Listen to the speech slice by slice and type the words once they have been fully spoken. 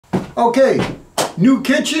Okay, new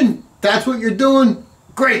kitchen, that's what you're doing?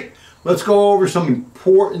 Great. Let's go over some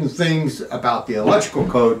important things about the electrical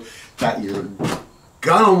code that you're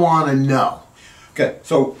gonna wanna know. Okay,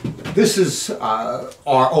 so this is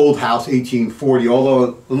our old house, 1840. Although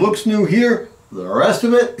it looks new here, the rest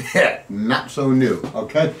of it, not so new,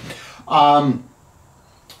 okay?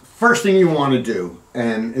 First thing you wanna do,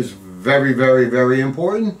 and is very, very, very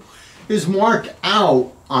important, is mark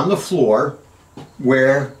out on the floor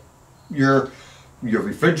where your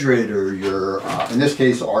refrigerator, your in this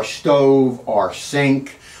case our stove, our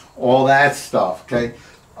sink, all that stuff. Okay,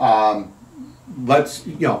 let's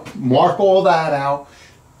mark all that out.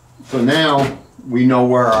 So now we know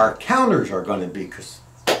where our counters are going to be, because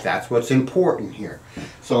that's what's important here.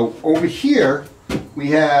 So over here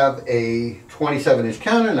we have a 27-inch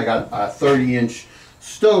counter, and I got a 30-inch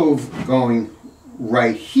stove going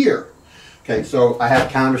right here. Okay, so I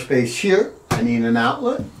have counter space here. I need an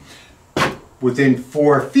outlet. Within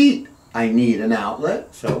 4 feet, I need an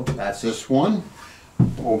outlet. So that's this one.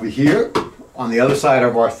 Over here, on the other side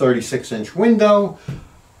of our 36-inch window,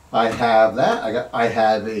 I have that. I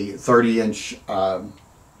have a 30-inch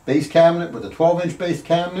base cabinet with a 12-inch base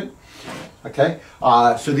cabinet. Okay,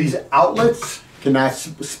 so these outlets cannot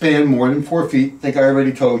span more than 4 feet. I think I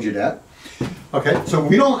already told you that. Okay, so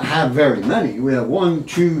we don't have very many. We have 1,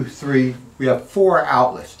 2, 3. We have 4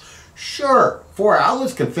 outlets. Sure, 4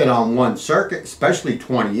 outlets can fit on one circuit, especially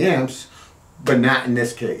 20 amps, but not in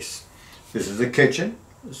this case. This is a kitchen,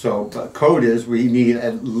 so the code is we need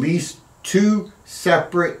at least 2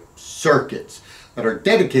 separate circuits that are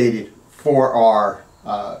dedicated for our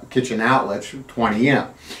kitchen outlets, 20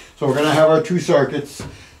 amp. So we're going to have our 2 circuits.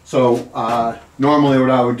 So normally what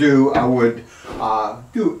I would do,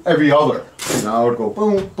 do every other. I would go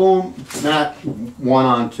boom, boom, not 1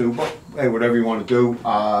 on 2, but hey, whatever you want to do.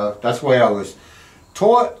 That's the way I was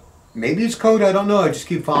taught. Maybe it's code, I don't know. I just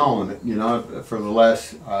keep following it, for the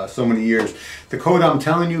last so many years. The code I'm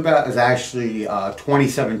telling you about is actually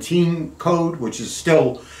 2017 code, which is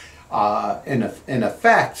still in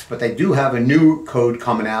effect, but they do have a new code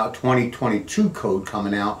coming out, 2022 code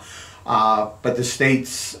coming out. But the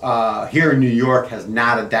states here in New York has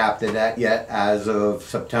not adapted that yet as of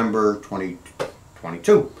September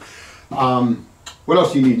 2022. What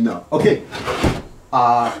else do you need to know? Okay,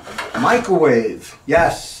 microwave,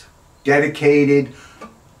 yes, dedicated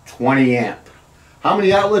 20 amp. How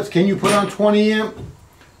many outlets can you put on 20 amp?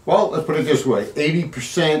 Well, let's put it this way,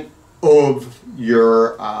 80% of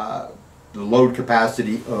your the load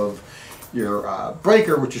capacity of your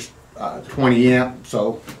breaker, which is 20 amp,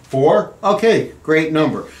 so 4. Okay, great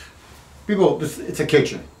number. People, it's a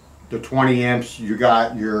kitchen. The 20 amps, you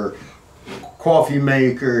got your coffee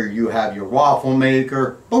maker, you have your waffle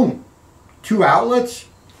maker, boom, 2 outlets.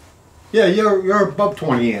 Yeah, you're above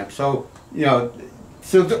 20 amps. So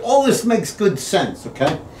so all this makes good sense.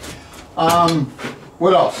 Okay.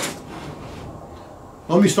 What else?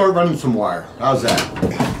 Let me start running some wire. How's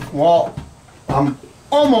that? Well, I'm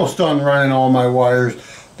almost done running all my wires,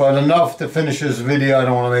 but enough to finish this video. I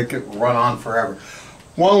don't want to make it run on forever.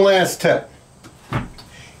 One last tip.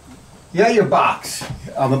 You got your box.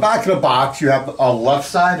 On the back of the box, you have a left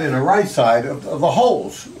side and a right side of the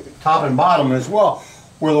holes, top and bottom as well,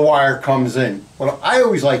 where the wire comes in. What I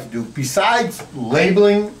always like to do, besides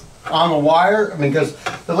labeling on the wire, because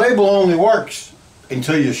the label only works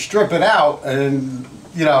until you strip it out, and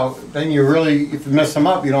then you really, if you mess them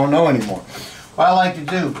up, you don't know anymore. What I like to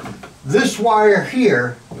do, this wire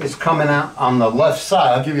here is coming out on the left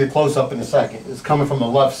side. I'll give you a close-up in a second. It's coming from the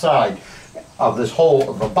left side of this hole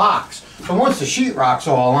of the box. So once the sheetrock's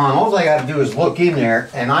all on, all I got to do is look in there,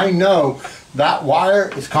 and I know that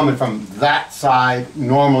wire is coming from that side,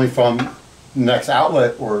 normally from next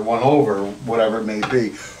outlet or one over, whatever it may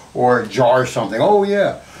be, or a jar or something. Oh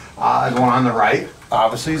yeah, the one on the right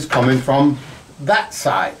obviously is coming from that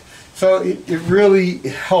side. So it really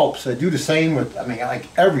helps. I do the same with, like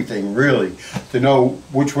everything really, to know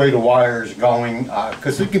which way the wire is going,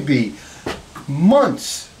 because it could be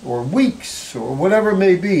months or weeks or whatever it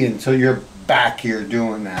may be until you're back here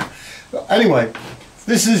doing that. Anyway,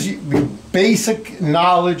 this is basic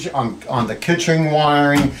knowledge on the kitchen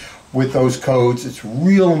wiring with those codes. It's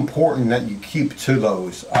real important that you keep to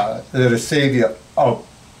those. That'll save you a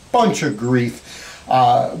bunch of grief.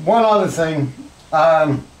 One other thing,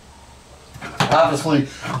 obviously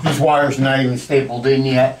these wires are not even stapled in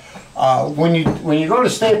yet. When you go to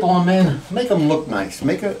staple them in, make them look nice.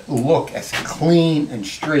 Make it look as clean and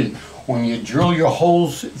straight. When you drill your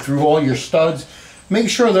holes through all your studs, make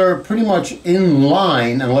sure they're pretty much in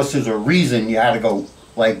line, unless there's a reason you had to go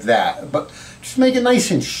like that. But just make it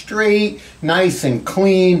nice and straight, nice and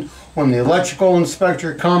clean. when the electrical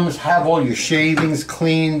inspector comes, have all your shavings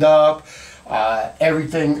cleaned up,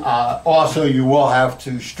 everything. Also, you will have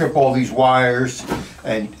to strip all these wires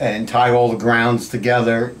and tie all the grounds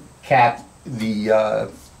together, cap the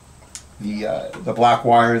black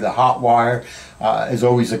wire, the hot wire is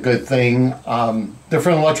always a good thing.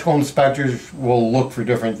 Different electrical inspectors will look for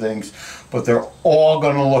different things, but they're all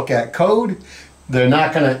going to look at code. They're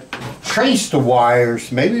not going to trace the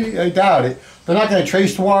wires. Maybe, I doubt it. They're not going to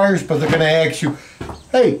trace the wires, but they're going to ask you,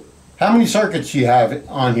 hey, how many circuits do you have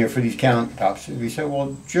on here for these countertops? If you say,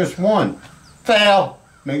 well, just one. Fail.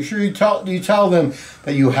 Make sure you tell them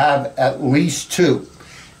that you have at least two.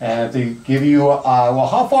 And if they give you, well,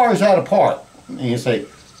 how far is that apart? And you say,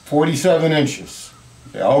 47 inches.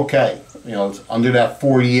 Okay, you know, it's under that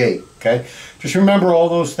 48, okay? Just remember all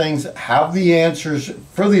those things. Have the answers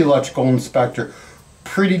for the electrical inspector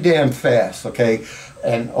pretty damn fast, okay?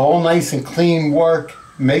 And all nice and clean work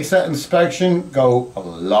makes that inspection go a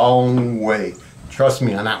long way. Trust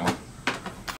me on that one.